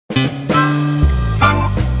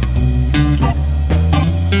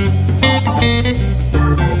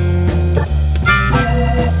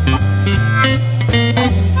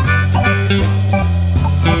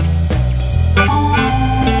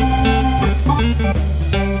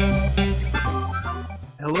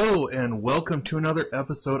Hello and welcome to another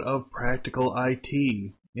episode of Practical IT.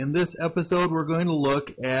 In this episode we're going to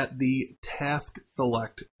look at the Task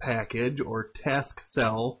Select package or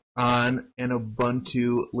Tasksel on an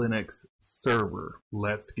Ubuntu Linux server.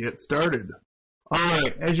 Let's get started.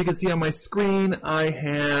 Alright, as you can see on my screen I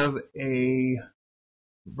have a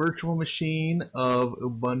virtual machine of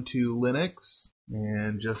Ubuntu Linux,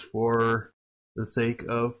 and just for the sake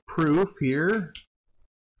of proof here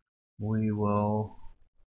we will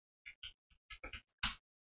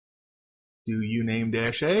do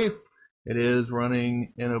uname-a. It is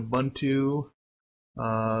running in Ubuntu.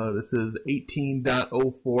 This is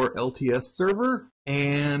 18.04 LTS server,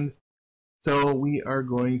 and so we are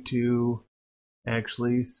going to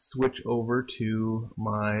actually switch over to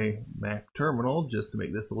my Mac terminal just to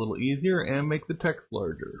make this a little easier and make the text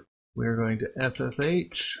larger. We are going to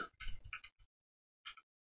SSH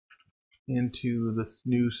into this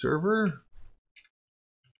new server.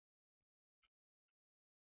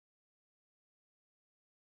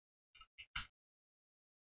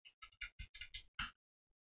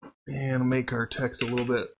 And make our text a little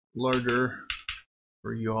bit larger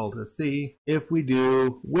for you all to see. If we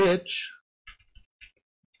do which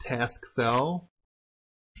Tasksel,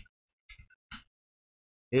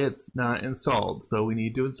 it's not installed, so we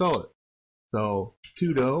need to install it. So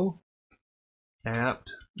sudo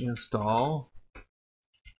apt install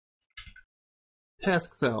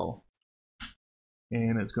Tasksel,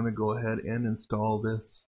 and it's going to go ahead and install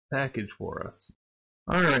this package for us.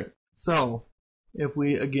 Alright, so if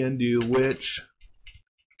we again do which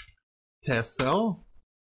Tasksel,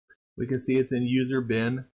 we can see it's in user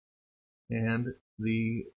bin and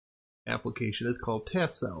the application is called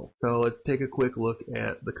Tasksel. So let's take a quick look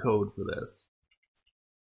at the code for this.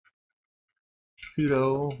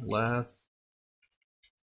 Sudo less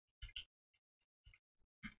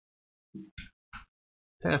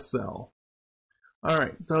Tasksel.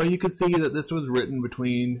 Alright, so you can see that this was written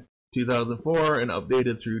between 2004 and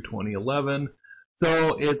updated through 2011.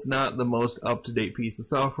 So it's not the most up-to-date piece of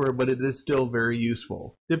software, but it is still very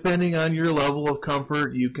useful. Depending on your level of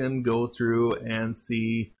comfort, you can go through and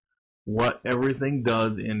see what everything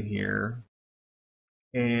does in here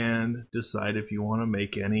and decide if you want to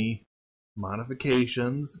make any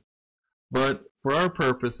modifications. But for our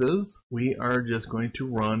purposes, we are just going to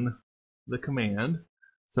run the command.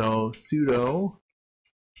 So sudo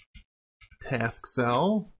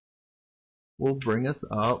Tasksel will bring us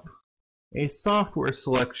up a software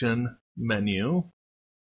selection menu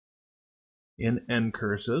in N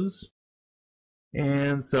curses,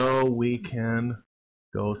 and so we can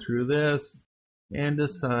go through this and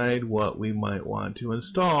decide what we might want to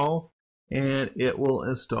install, and it will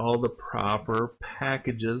install the proper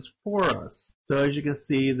packages for us. So as you can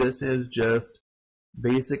see, this is just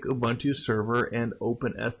basic Ubuntu server and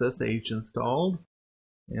OpenSSH installed.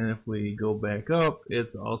 And if we go back up,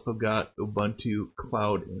 it's also got Ubuntu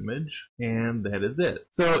Cloud Image, and that is it.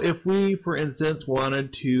 So if we, for instance,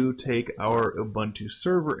 wanted to take our Ubuntu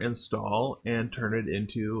server install and turn it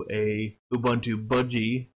into a Ubuntu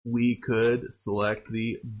Budgie, we could select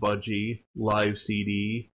the Budgie Live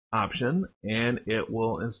CD option, and it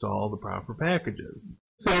will install the proper packages.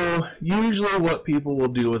 So usually what people will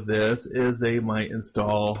do with this is they might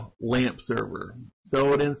install LAMP server.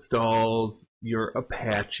 So it installs your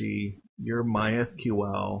Apache, your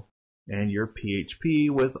MySQL, and your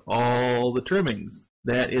PHP with all the trimmings.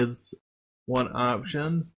 That is one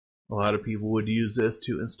option. A lot of people would use this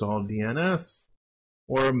to install DNS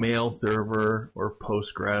or a mail server or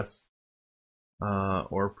Postgres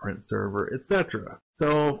or print server, etc.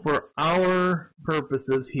 So for our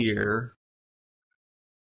purposes here,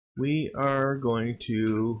 we are going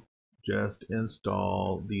to just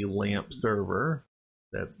install the LAMP server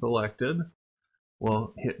that's selected.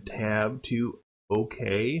 We'll hit tab to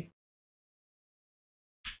OK,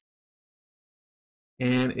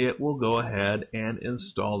 and it will go ahead and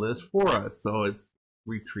install this for us. So it's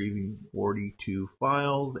retrieving 42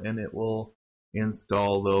 files, and it will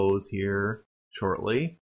install those here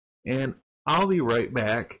shortly. And I'll be right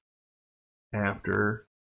back after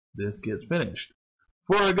this gets finished.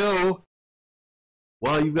 Before I go,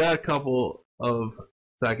 while you've got a couple of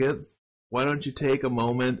seconds, why don't you take a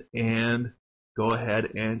moment and go ahead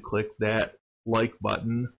and click that like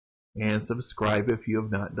button and subscribe if you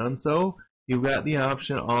have not done so. You've got the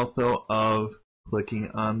option also of clicking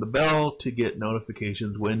on the bell to get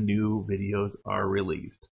notifications when new videos are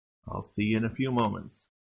released. I'll see you in a few moments.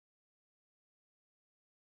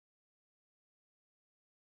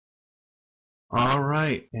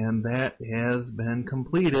 Alright, and that has been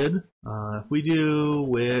completed. If we do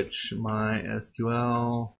which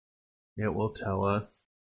MySQL, it will tell us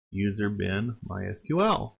user bin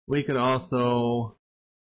MySQL. We could also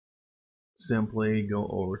simply go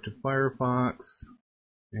over to Firefox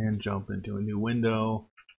and jump into a new window.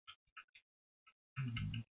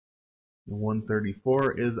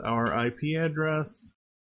 134 is our IP address.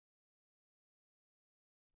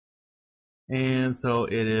 And so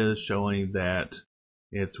it is showing that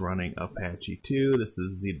it's running Apache 2. This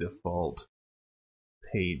is the default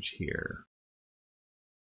page here.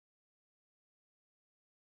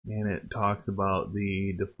 And it talks about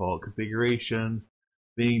the default configuration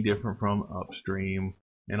being different from upstream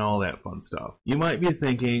and all that fun stuff. You might be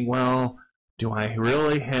thinking, well, do I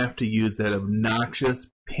really have to use that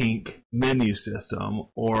obnoxious pink menu system,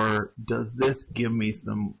 or does this give me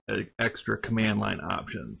some extra command line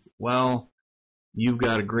options? Well, you've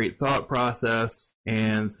got a great thought process,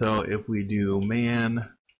 and so if we do man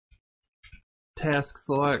task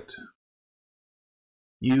select,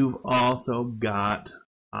 you've also got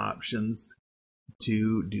options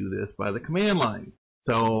to do this by the command line.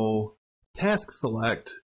 So task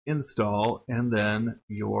select, install, and then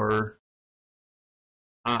your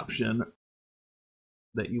option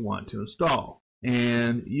that you want to install.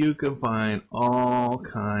 And you can find all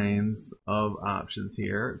kinds of options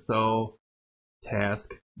here. So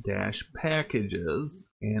task-packages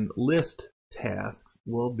and list tasks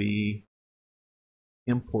will be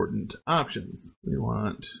important options. We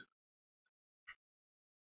want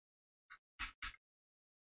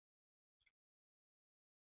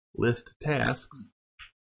list tasks,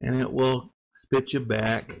 and it will spit you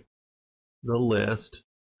back the list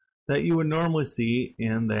that you would normally see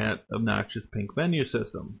in that obnoxious pink menu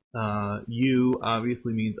system. U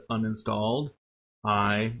obviously means uninstalled.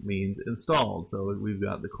 I means installed. So we've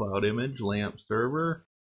got the cloud image, LAMP server,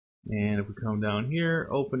 and if we come down here,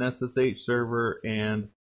 open SSH server, and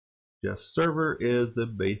just server is the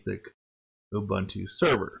basic Ubuntu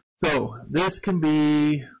server. So this can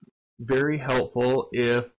be very helpful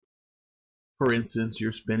if, for instance,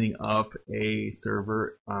 you're spinning up a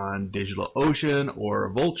server on DigitalOcean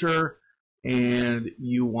or Vultr, and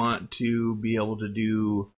you want to be able to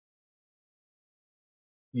do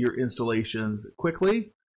your installations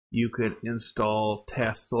quickly. You could install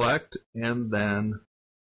task select and then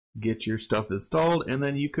get your stuff installed, and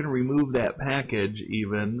then you can remove that package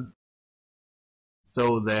even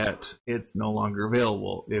so that it's no longer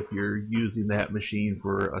available if you're using that machine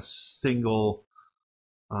for a single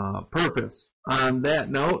purpose. On that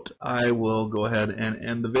note, I will go ahead and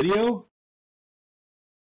end the video.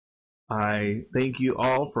 I thank you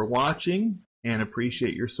all for watching and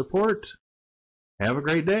appreciate your support. Have a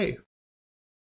great day.